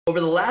Over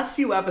the last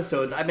few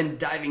episodes, I've been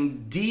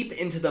diving deep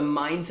into the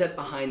mindset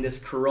behind this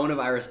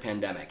coronavirus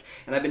pandemic.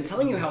 And I've been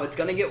telling you how it's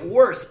going to get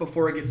worse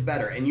before it gets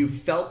better. And you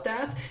felt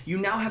that. You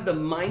now have the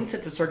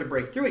mindset to start to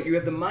break through it. You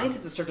have the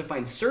mindset to start to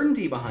find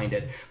certainty behind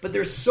it. But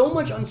there's so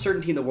much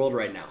uncertainty in the world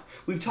right now.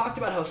 We've talked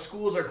about how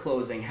schools are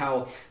closing,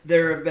 how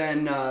there have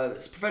been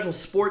professional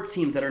sports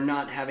teams that are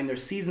not having their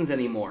seasons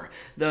anymore.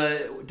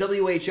 The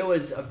WHO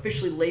has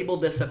officially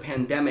labeled this a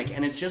pandemic,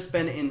 and it's just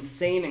been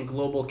insane and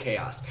global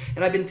chaos.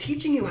 And I've been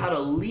teaching you how to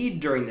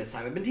lead during this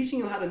time. I've been teaching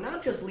you how to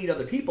not just lead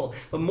other people,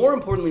 but more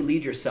importantly,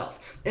 lead yourself.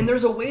 And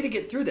there's a way to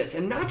get through this,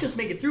 and not just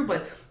make it through,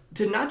 but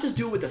to not just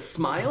do it with a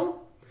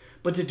smile,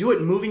 but to do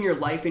it moving your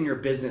life and your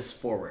business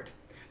forward.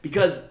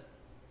 Because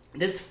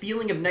this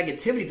feeling of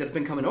negativity that's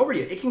been coming over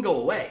you, it can go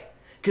away.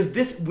 Because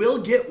this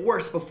will get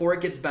worse before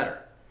it gets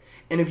better.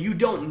 And if you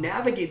don't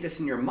navigate this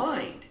in your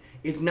mind,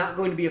 it's not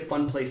going to be a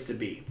fun place to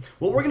be.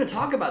 What we're going to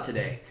talk about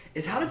today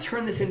is how to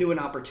turn this into an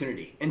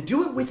opportunity and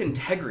do it with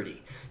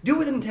integrity. Do it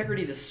with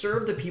integrity to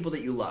serve the people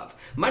that you love.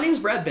 My name is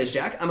Brad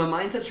Bizjack. I'm a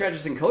mindset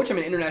strategist and coach. I'm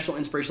an international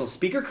inspirational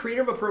speaker,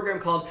 creator of a program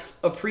called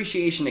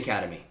Appreciation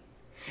Academy.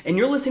 And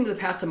you're listening to the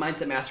Path to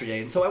Mindset Mastery Day.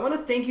 And so I want to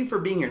thank you for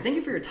being here. Thank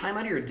you for your time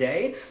out of your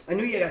day. I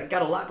know you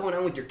got a lot going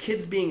on with your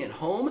kids being at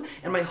home.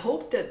 And my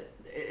hope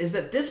is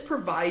that this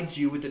provides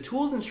you with the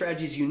tools and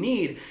strategies you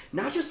need,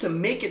 not just to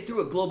make it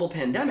through a global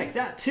pandemic,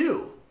 that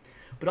too,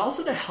 but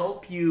also to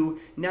help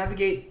you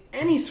navigate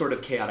any sort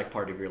of chaotic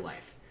part of your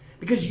life.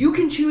 Because you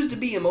can choose to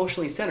be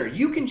emotionally centered.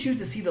 You can choose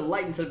to see the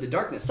light instead of the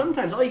darkness.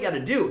 Sometimes all you got to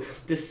do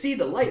to see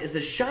the light is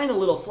to shine a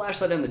little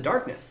flashlight on the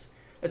darkness.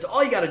 That's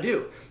all you got to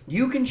do.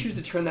 You can choose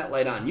to turn that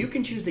light on. You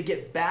can choose to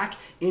get back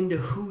into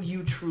who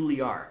you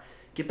truly are.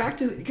 Get back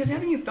to, because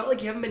haven't you felt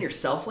like you haven't been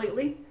yourself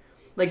lately?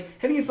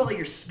 Like, haven't you felt like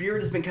your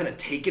spirit has been kind of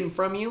taken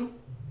from you?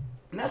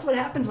 And that's what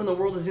happens when the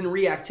world is in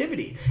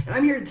reactivity. And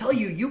I'm here to tell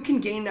you, you can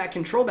gain that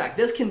control back.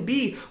 This can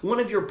be one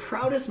of your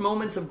proudest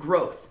moments of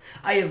growth.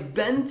 I have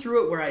been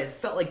through it where I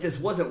felt like this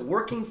wasn't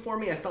working for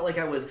me. I felt like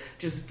I was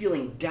just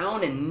feeling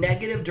down and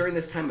negative during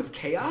this time of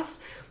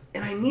chaos.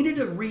 And I needed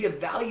to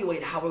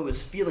reevaluate how I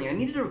was feeling. I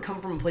needed to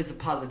come from a place of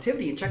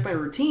positivity and check my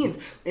routines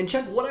and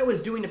check what I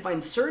was doing to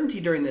find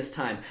certainty during this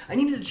time. I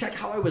needed to check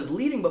how I was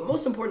leading, but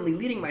most importantly,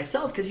 leading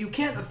myself, because you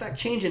can't affect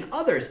change in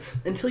others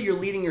until you're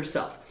leading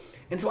yourself.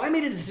 And so I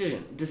made a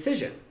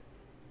decision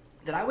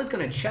that I was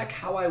going to check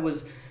how I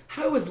was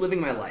living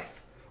my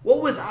life.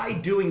 What was I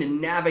doing to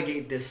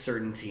navigate this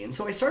certainty? And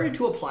so I started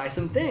to apply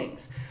some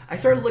things. I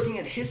started looking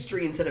at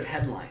history instead of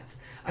headlines.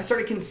 I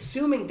started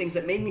consuming things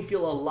that made me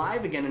feel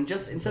alive again, and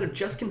instead of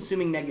just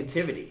consuming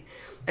negativity.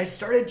 I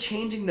started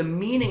changing the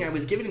meaning I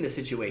was giving in this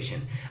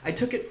situation. I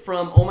took it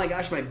from, oh my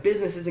gosh, my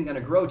business isn't going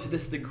to grow, to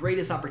this is the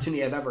greatest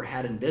opportunity I've ever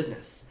had in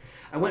business.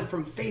 I went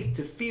from faith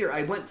to fear.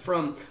 I went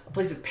from a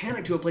place of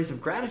panic to a place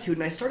of gratitude,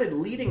 and I started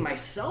leading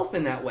myself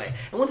in that way.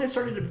 And once I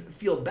started to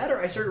feel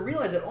better, I started to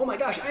realize that, oh my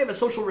gosh, I have a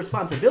social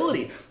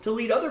responsibility to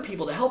lead other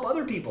people, to help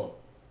other people.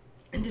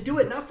 And to do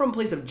it not from a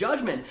place of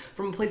judgment,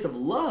 from a place of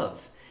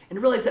love. And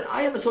to realize that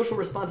I have a social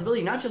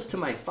responsibility, not just to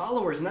my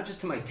followers, not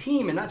just to my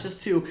team, and not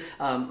just to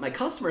my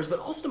customers, but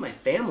also to my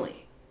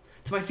family,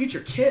 to my future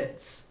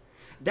kids.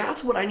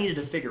 That's what I needed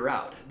to figure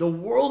out. The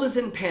world is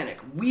in panic.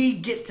 We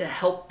get to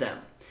help them.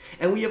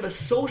 And we have a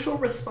social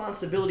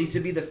responsibility to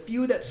be the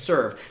few that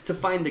serve, to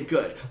find the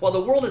good. While the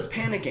world is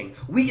panicking,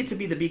 we get to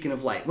be the beacon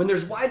of light. When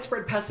there's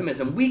widespread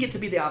pessimism, we get to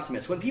be the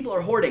optimist. When people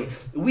are hoarding,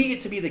 we get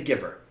to be the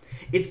giver.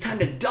 It's time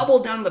to double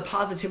down on the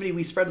positivity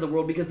we spread to the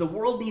world, because the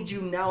world needs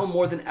you now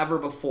more than ever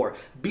before.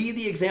 Be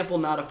the example,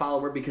 not a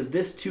follower, because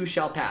this too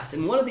shall pass.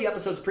 In one of the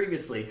episodes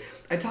previously,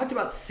 I talked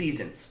about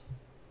seasons.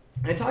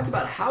 I talked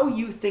about how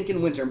you think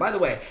in winter. And by the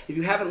way, if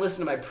you haven't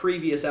listened to my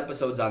previous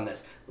episodes on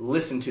this,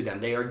 listen to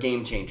them. They are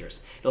game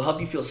changers. It'll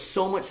help you feel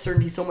so much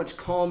certainty, so much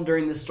calm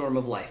during this storm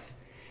of life.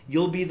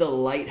 You'll be the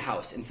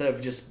lighthouse instead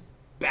of just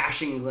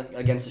bashing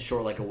against the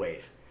shore like a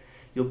wave.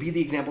 You'll be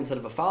the example instead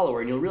of a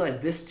follower, and you'll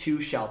realize this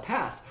too shall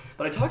pass.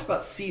 But I talked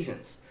about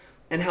seasons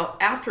and how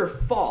after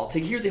fall, to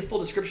hear the full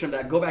description of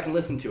that, go back and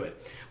listen to it.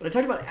 But I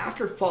talked about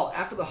after fall,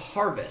 after the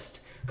harvest,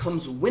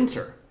 comes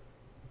winter.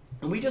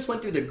 And we just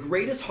went through the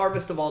greatest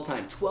harvest of all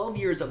time, 12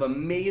 years of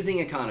amazing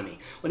economy,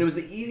 when it was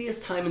the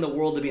easiest time in the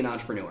world to be an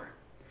entrepreneur.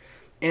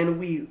 And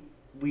we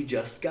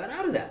just got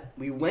out of that.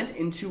 We went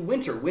into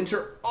winter.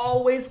 Winter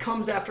always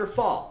comes after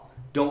fall.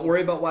 Don't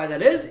worry about why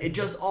that is. It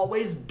just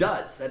always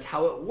does. That's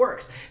how it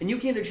works. And you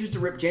can either choose to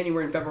rip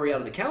January and February out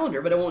of the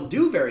calendar, but it won't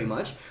do very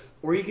much,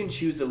 or you can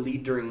choose to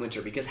lead during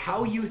winter, because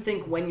how you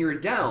think when you're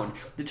down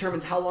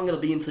determines how long it'll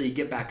be until you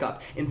get back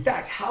up. In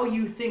fact, how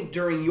you think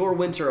during your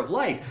winter of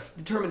life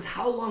determines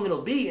how long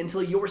it'll be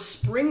until your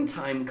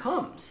springtime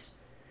comes.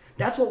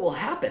 That's what will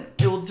happen.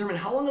 It will determine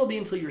how long it'll be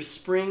until your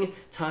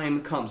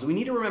springtime comes. We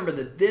need to remember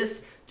that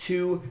this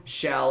too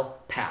shall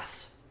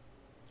pass.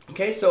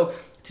 Okay, so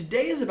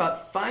today is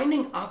about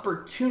finding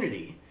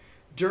opportunity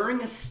during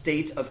a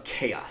state of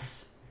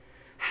chaos.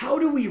 how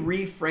do we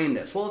reframe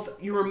this? Well, if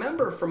you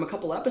remember from a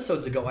couple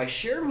episodes ago, I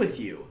shared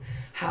with you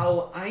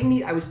how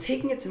I was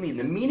taking it to mean,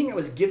 the meaning I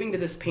was giving to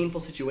this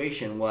painful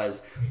situation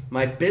was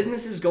my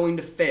business is going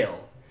to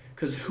fail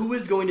because who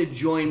is going to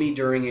join me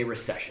during a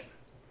recession?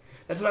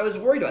 That's what I was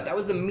worried about. That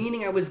was the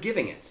meaning I was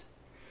giving it.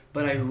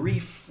 But I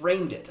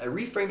reframed it. I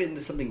reframed it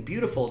into something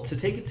beautiful to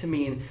take it to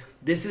mean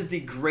this is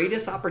the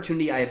greatest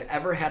opportunity I have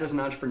ever had as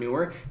an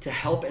entrepreneur to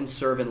help and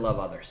serve and love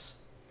others.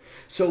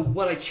 So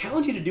what I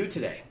challenge you to do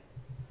today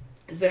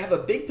is to have a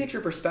big picture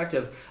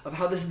perspective of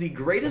how this is the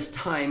greatest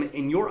time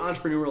in your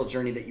entrepreneurial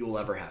journey that you will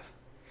ever have.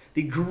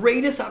 The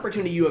greatest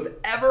opportunity you have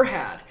ever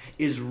had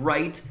is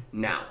right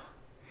now.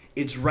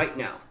 It's right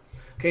now.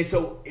 Okay,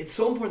 so it's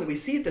so important that we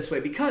see it this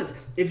way because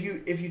if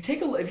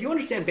you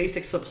understand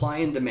basic supply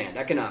and demand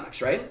economics,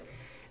 right?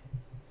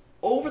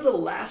 Over the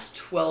last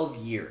 12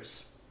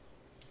 years,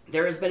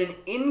 there has been an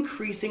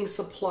increasing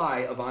supply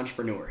of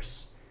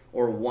entrepreneurs,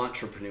 or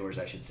wantrepreneurs,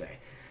 I should say.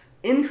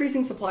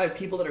 Increasing supply of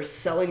people that are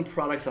selling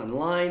products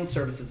online,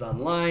 services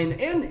online,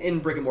 and in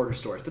brick and mortar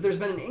stores. But there's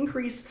been an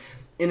increase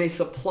in a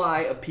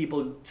supply of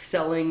people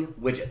selling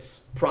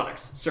widgets,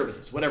 products,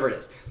 services, whatever it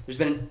is. There's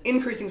been an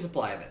increasing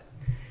supply of it.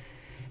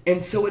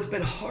 And so it's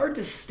been hard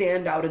to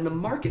stand out in the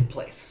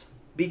marketplace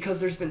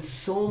because there's been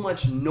so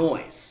much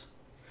noise.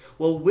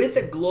 Well, with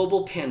a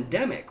global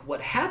pandemic,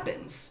 what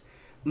happens,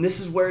 and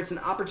this is where it's an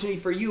opportunity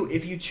for you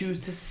if you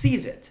choose to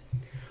seize it.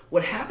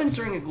 What happens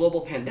during a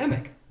global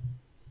pandemic,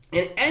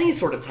 in any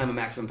sort of time of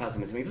maximum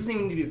pessimism, it doesn't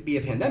even need to be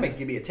a pandemic, it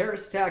could be a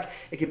terrorist attack,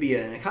 it could be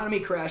an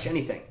economy crash,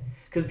 anything.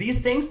 Because these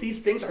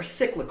things are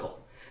cyclical.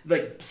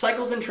 Like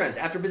cycles and trends.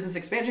 After business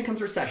expansion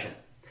comes recession.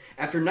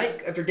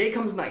 After day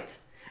comes night.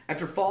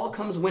 After fall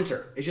comes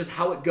winter. It's just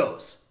how it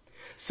goes.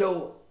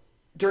 So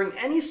during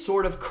any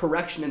sort of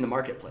correction in the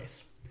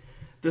marketplace,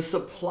 the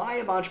supply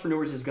of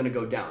entrepreneurs is going to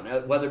go down,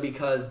 whether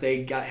because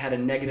they had a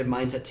negative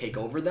mindset take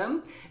over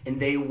them and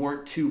they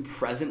weren't too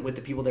present with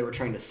the people they were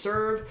trying to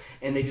serve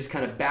and they just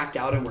kind of backed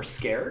out and were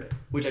scared,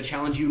 which I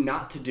challenge you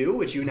not to do,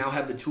 which you now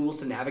have the tools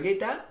to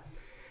navigate that.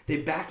 They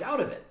backed out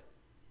of it.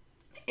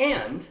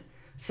 And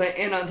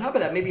on top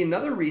of that, maybe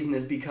another reason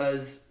is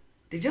because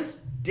they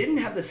just didn't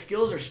have the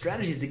skills or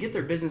strategies to get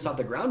their business off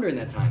the ground during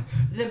that time.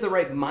 They didn't have the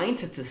right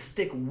mindset to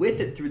stick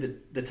with it through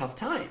the tough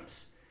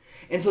times.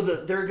 And so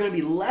there are going to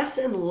be less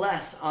and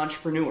less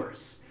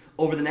entrepreneurs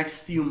over the next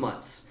few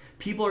months.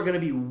 People are going to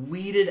be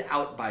weeded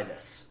out by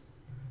this.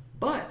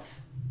 But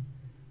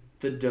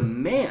the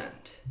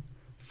demand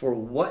for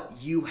what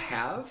you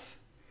have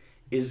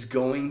is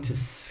going to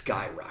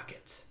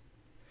skyrocket.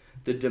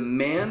 The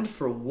demand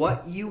for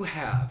what you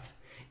have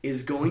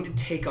is going to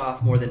take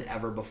off more than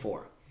ever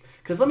before.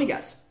 Because let me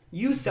guess,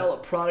 you sell a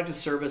product, a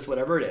service,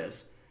 whatever it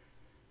is,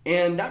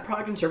 and that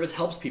product and service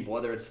helps people,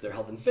 whether it's their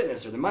health and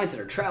fitness or their mindset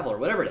or travel or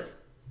whatever it is.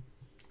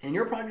 And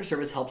your product or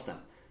service helps them.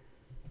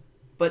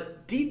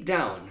 But deep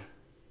down,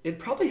 it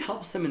probably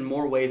helps them in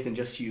more ways than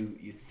just you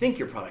think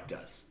your product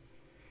does.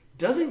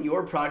 Doesn't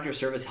your product or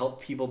service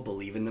help people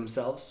believe in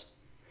themselves?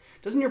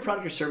 Doesn't your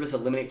product or service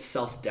eliminate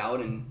self-doubt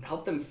and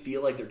help them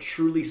feel like they're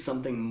truly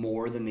something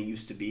more than they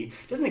used to be?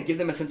 Doesn't it give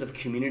them a sense of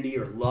community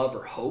or love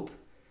or hope?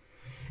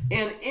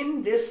 And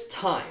in this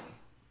time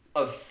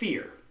of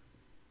fear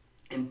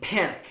and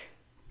panic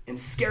and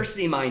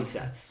scarcity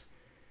mindsets,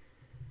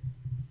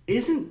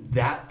 isn't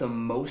that the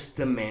most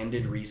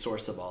demanded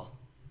resource of all?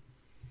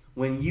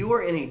 When you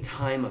are in a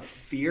time of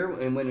fear,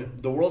 and when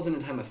the world's in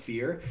a time of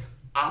fear,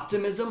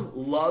 optimism,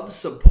 love,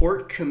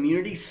 support,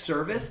 community,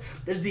 service,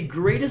 there's the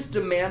greatest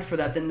demand for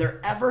that than there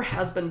ever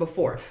has been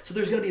before. So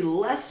there's going to be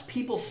less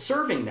people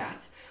serving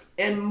that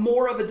and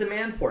more of a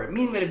demand for it.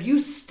 Meaning that if you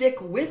stick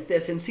with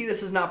this and see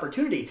this as an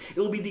opportunity, it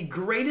will be the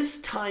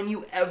greatest time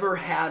you ever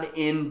had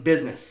in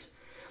business.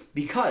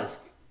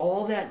 Because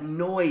all that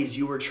noise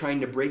you were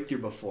trying to break through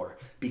before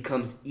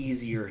becomes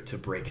easier to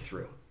break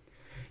through.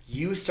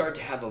 You start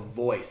to have a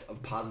voice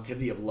of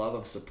positivity, of love,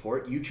 of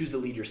support. You choose to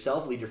lead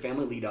yourself, lead your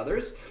family, lead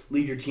others,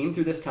 lead your team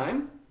through this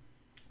time.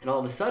 And all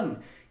of a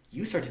sudden,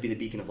 you start to be the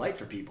beacon of light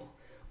for people.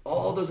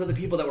 All those other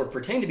people that were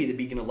pretending to be the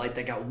beacon of light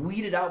that got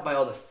weeded out by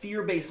all the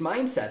fear-based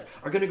mindsets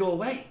are going to go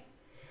away.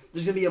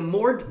 There's going to be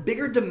a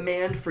bigger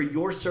demand for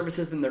your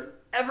services than there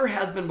ever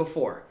has been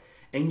before.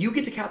 And you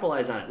get to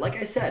capitalize on it. Like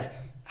I said,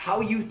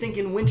 how you think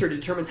in winter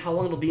determines how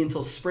long it'll be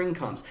until spring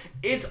comes.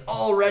 It's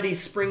already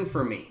spring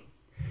for me.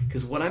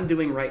 Because what I'm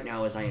doing right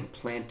now is I am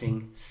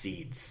planting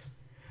seeds.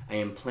 I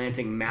am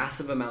planting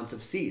massive amounts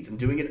of seeds. I'm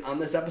doing it on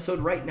this episode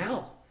right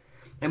now.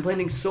 I'm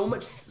planting so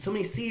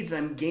many seeds,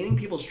 and I'm gaining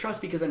people's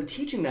trust because I'm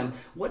teaching them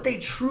what they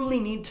truly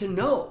need to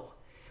know.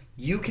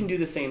 You can do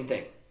the same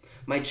thing.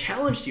 My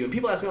challenge to you, and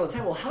people ask me all the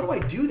time, well, how do I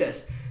do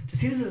this to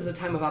see this as a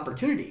time of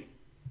opportunity?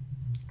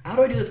 How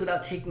do I do this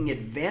without taking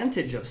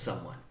advantage of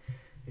someone?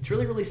 It's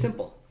really, really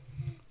simple.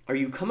 Are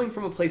you coming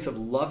from a place of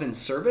love and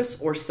service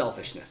or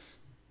selfishness?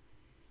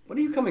 What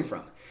are you coming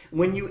from?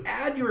 When you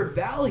add your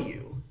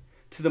value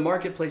to the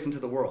marketplace and to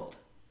the world,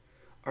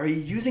 are you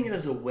using it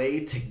as a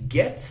way to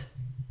get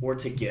or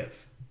to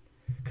give?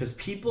 Because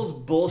people's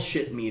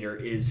bullshit meter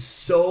is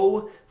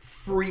so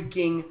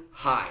freaking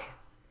high.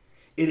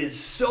 It is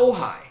so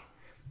high,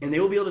 and they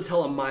will be able to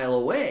tell a mile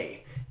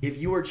away if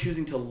you are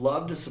choosing to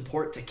love, to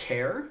support, to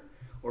care,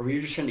 or if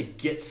you're just trying to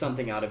get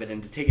something out of it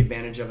and to take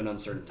advantage of an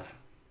uncertain time.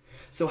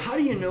 So how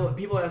do you know?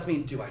 People ask me,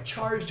 do I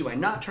charge? Do I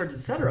not charge,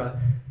 etc.?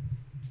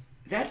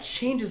 That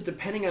changes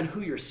depending on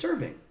who you're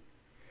serving.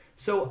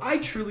 So I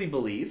truly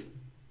believe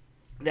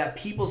that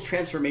people's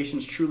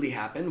transformations truly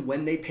happen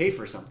when they pay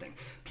for something.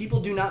 People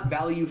do not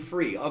value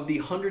free. Of the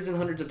hundreds and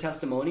hundreds of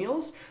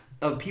testimonials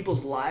of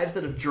people's lives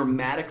that have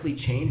dramatically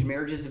changed,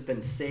 marriages have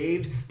been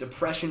saved,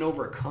 depression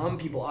overcome,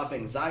 people off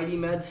anxiety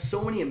meds,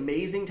 so many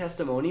amazing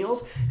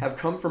testimonials have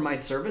come from my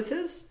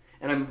services,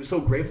 and I'm so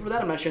grateful for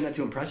that. I'm not sharing that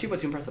to impress you, but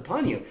to impress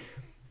upon you.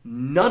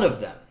 None of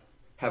them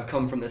have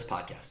come from this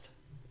podcast.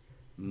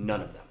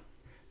 None of them.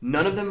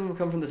 None of them have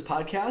come from this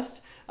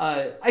podcast.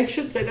 I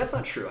should say that's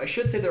not true. I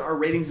should say there are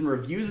ratings and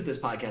reviews of this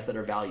podcast that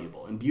are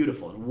valuable and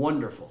beautiful and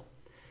wonderful.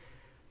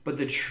 But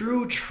the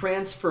true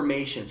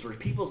transformations where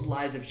people's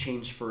lives have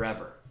changed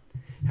forever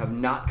have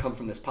not come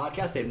from this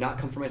podcast. They have not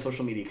come from my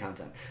social media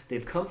content.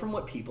 They've come from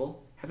what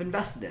people have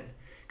invested in.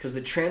 Because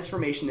the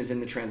transformation is in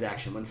the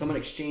transaction. When someone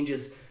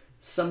exchanges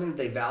something that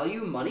they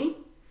value, money,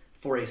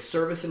 for a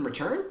service in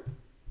return,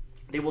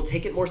 they will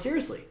take it more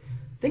seriously.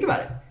 Think about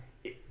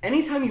it.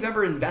 Anytime you've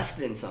ever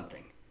invested in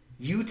something,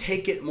 you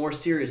take it more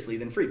seriously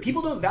than free.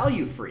 People don't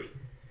value free.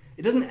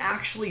 It doesn't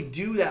actually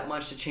do that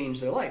much to change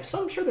their life. So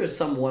I'm sure there's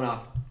some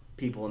one-off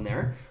people in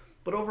there,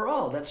 but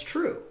overall, that's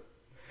true.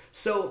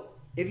 So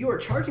if you are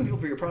charging people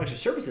for your products or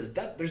services,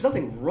 there's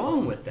nothing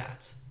wrong with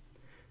that.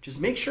 Just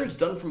make sure it's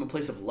done from a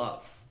place of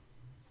love,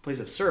 a place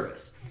of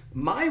service.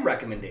 My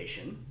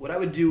recommendation, what I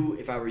would do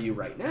if I were you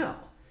right now,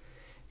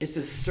 is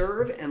to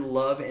serve and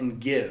love and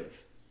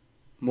give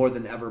more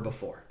than ever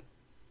before.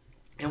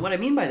 And what I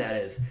mean by that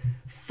is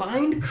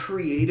find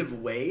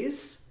creative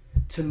ways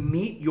to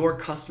meet your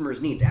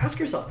customers' needs. Ask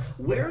yourself,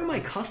 where are my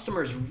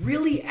customers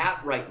really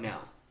at right now?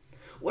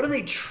 What are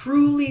they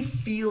truly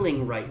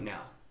feeling right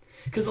now?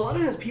 Because a lot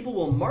of times people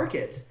will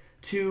market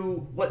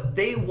to what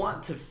they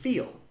want to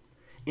feel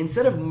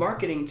instead of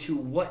marketing to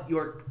what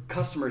your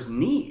customers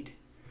need.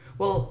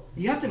 Well,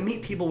 you have to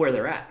meet people where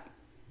they're at,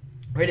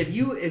 right? If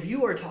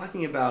you are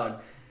talking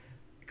about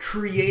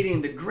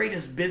creating the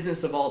greatest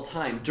business of all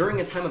time during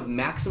a time of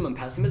maximum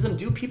pessimism,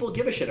 do people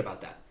give a shit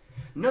about that?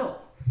 No.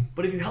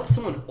 But if you help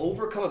someone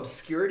overcome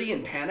obscurity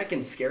and panic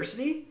and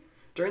scarcity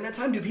during that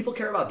time, do people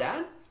care about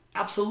that?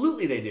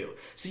 Absolutely they do.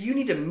 So you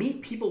need to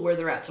meet people where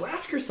they're at. So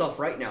ask yourself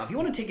right now, if you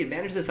want to take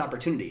advantage of this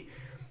opportunity,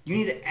 you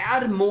need to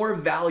add more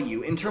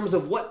value in terms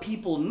of what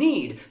people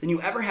need than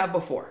you ever have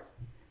before.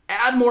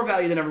 Add more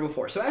value than ever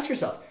before. So ask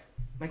yourself,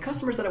 my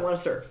customers that I want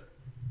to serve,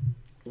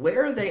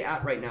 where are they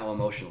at right now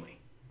emotionally?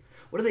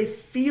 What are they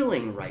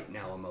feeling right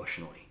now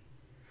emotionally?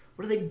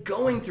 What are they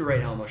going through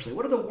right now emotionally?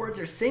 What are the words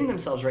they're saying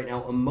themselves right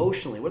now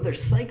emotionally? What are their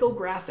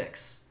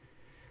psychographics?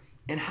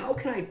 And how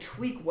can I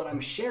tweak what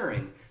I'm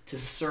sharing to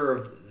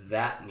serve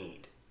that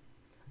need?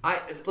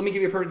 Let me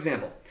give you a perfect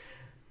example.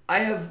 I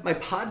have my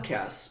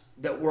podcasts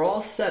that were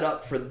all set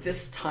up for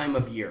this time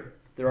of year.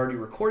 They're already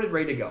recorded,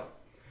 ready to go.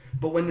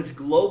 But when this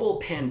global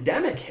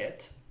pandemic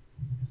hit,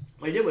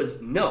 what I did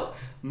was, no,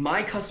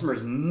 my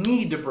customers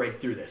need to break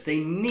through this.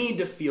 They need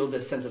to feel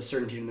this sense of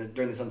certainty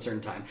during this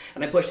uncertain time.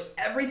 And I pushed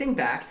everything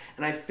back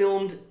and I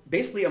filmed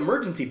basically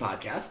emergency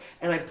podcasts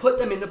and I put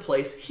them into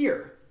place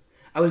here.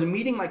 I was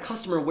meeting my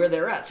customer where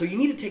they're at. So you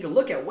need to take a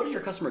look at what is your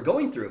customer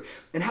going through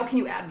and how can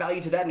you add value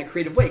to that in a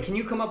creative way? Can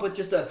you come up with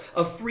just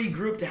a free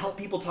group to help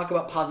people talk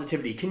about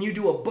positivity? Can you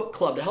do a book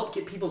club to help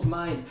get people's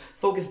minds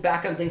focused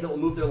back on things that will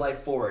move their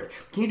life forward?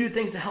 Can you do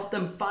things to help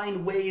them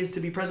find ways to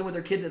be present with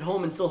their kids at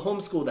home and still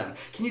homeschool them?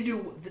 Can you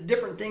do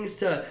different things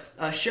to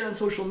share on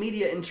social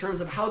media in terms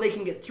of how they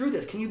can get through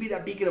this? Can you be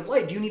that beacon of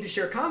light? Do you need to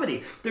share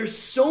comedy? There's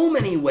so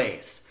many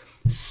ways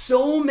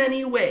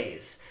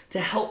to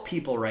help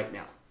people right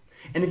now.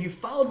 And if you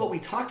followed what we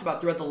talked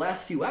about throughout the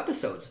last few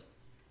episodes,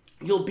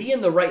 you'll be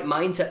in the right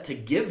mindset to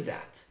give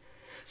that.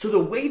 So the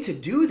way to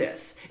do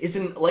this is,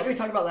 like we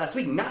talked about last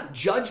week, not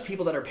judge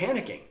people that are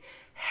panicking.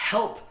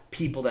 Help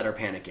people that are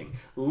panicking.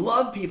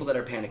 Love people that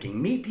are panicking.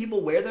 Meet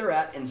people where they're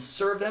at and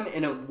serve them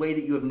in a way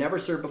that you have never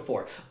served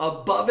before.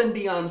 Above and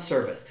beyond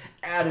service.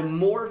 Add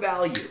more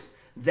value.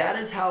 That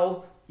is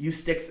how you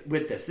stick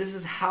with this. This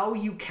is how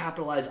you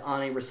capitalize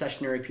on a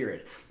recessionary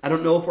period. I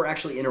don't know if we're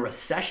actually in a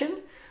recession,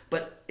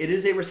 but it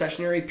is a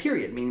recessionary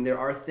period, meaning there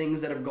are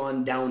things that have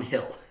gone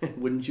downhill.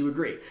 Wouldn't you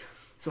agree?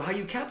 So how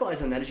you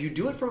capitalize on that is you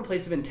do it from a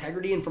place of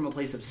integrity and from a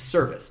place of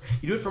service.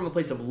 You do it from a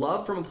place of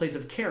love, from a place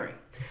of caring.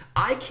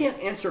 I can't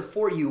answer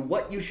for you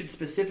what you should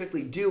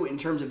specifically do in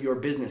terms of your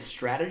business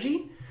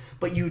strategy,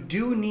 but you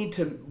do need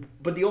to,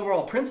 but the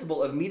overall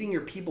principle of meeting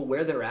your people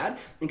where they're at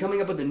and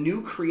coming up with a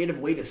new creative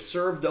way to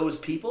serve those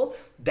people,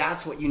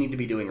 that's what you need to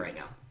be doing right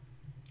now.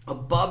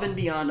 Above and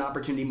beyond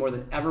opportunity more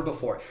than ever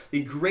before.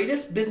 The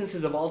greatest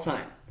businesses of all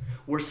time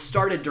were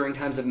started during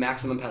times of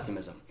maximum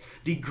pessimism.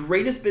 The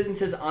greatest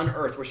businesses on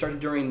earth were started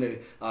during the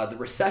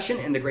recession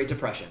and the Great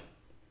Depression.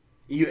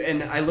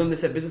 And I learned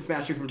this at Business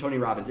Mastery from Tony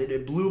Robbins.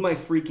 It blew my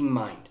freaking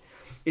mind.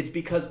 It's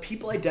because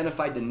people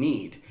identified a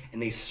need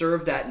and they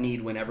served that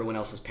need when everyone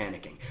else was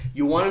panicking.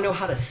 You want to know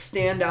how to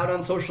stand out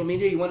on social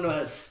media? You want to know how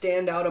to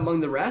stand out among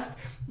the rest?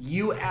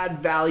 You add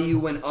value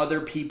when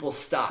other people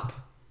stop.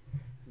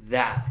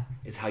 That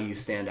is how you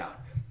stand out.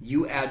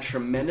 You add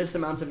tremendous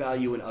amounts of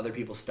value when other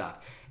people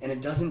stop. And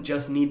it doesn't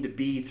just need to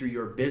be through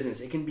your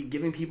business. It can be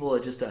giving people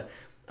just a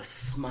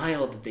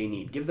smile that they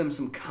need. Give them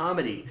some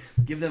comedy.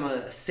 Give them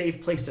a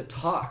safe place to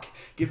talk.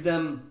 Give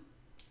them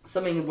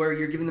something where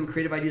you're giving them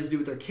creative ideas to do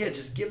with their kids.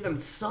 Just give them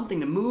something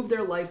to move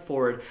their life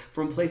forward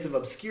from a place of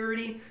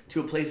obscurity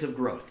to a place of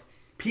growth.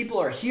 People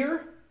are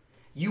here.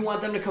 You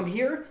want them to come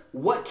here.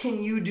 What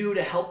can you do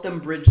to help them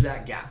bridge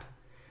that gap?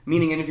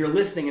 Meaning, and if you're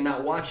listening and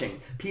not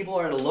watching, people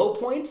are at a low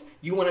point.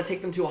 You want to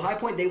take them to a high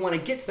point. They want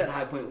to get to that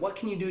high point. What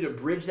can you do to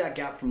bridge that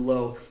gap from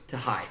low to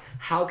high?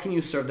 How can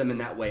you serve them in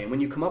that way? And when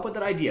you come up with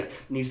that idea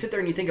and you sit there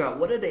and you think about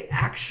what do they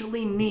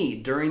actually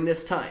need during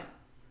this time,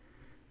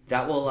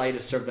 that will allow you to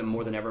serve them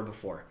more than ever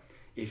before.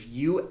 If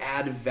you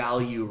add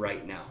value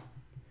right now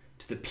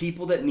to the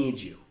people that need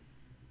you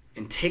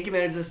and take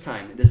advantage of this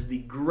time, this is the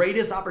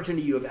greatest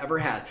opportunity you have ever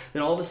had,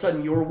 then all of a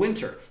sudden your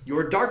winter,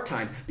 your dark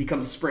time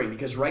becomes spring,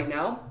 because right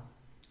now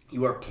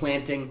you are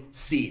planting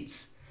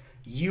seeds.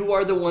 You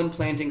are the one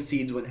planting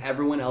seeds when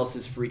everyone else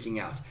is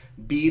freaking out.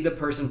 Be the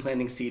person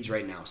planting seeds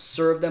right now.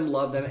 Serve them,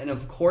 love them, and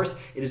of course,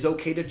 it is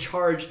okay to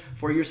charge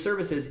for your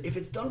services if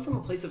it's done from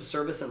a place of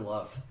service and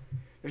love.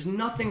 There's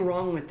nothing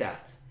wrong with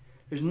that.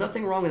 There's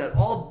nothing wrong with that.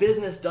 All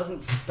business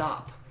doesn't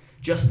stop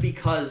just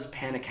because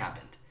panic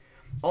happened.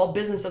 All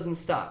business doesn't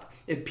stop.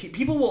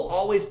 People will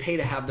always pay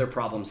to have their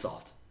problem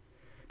solved.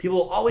 People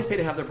will always pay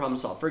to have their problem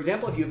solved. For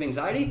example, if you have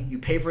anxiety, you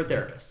pay for a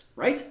therapist,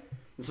 right?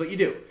 That's what you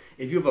do.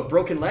 If you have a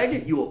broken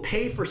leg, you will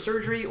pay for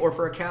surgery or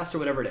for a cast or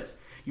whatever it is.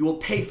 You will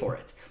pay for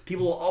it.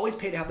 People will always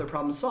pay to have their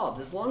problem solved.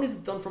 As long as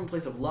it's done from a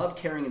place of love,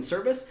 caring, and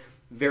service,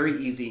 very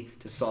easy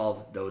to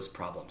solve those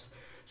problems.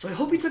 So I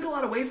hope you took a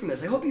lot away from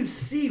this. I hope you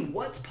see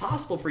what's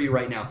possible for you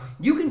right now.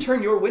 You can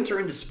turn your winter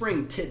into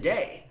spring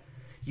today.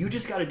 You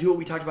just got to do what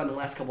we talked about in the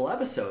last couple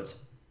episodes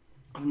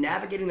of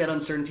navigating that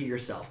uncertainty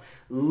yourself,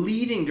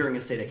 leading during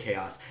a state of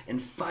chaos,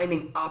 and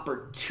finding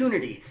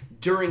opportunity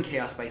during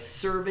chaos by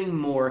serving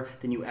more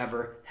than you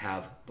ever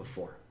have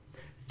before.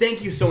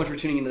 Thank you so much for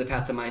tuning into the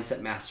Path to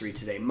Mindset Mastery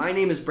today. My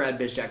name is Brad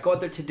Bizjack. Go out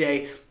there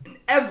today and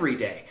every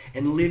day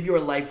and live your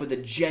life with a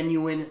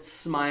genuine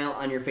smile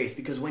on your face,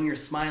 because when you're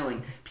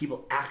smiling,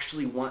 people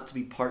actually want to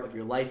be part of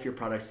your life, your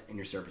products, and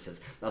your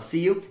services. I'll see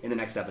you in the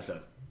next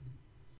episode.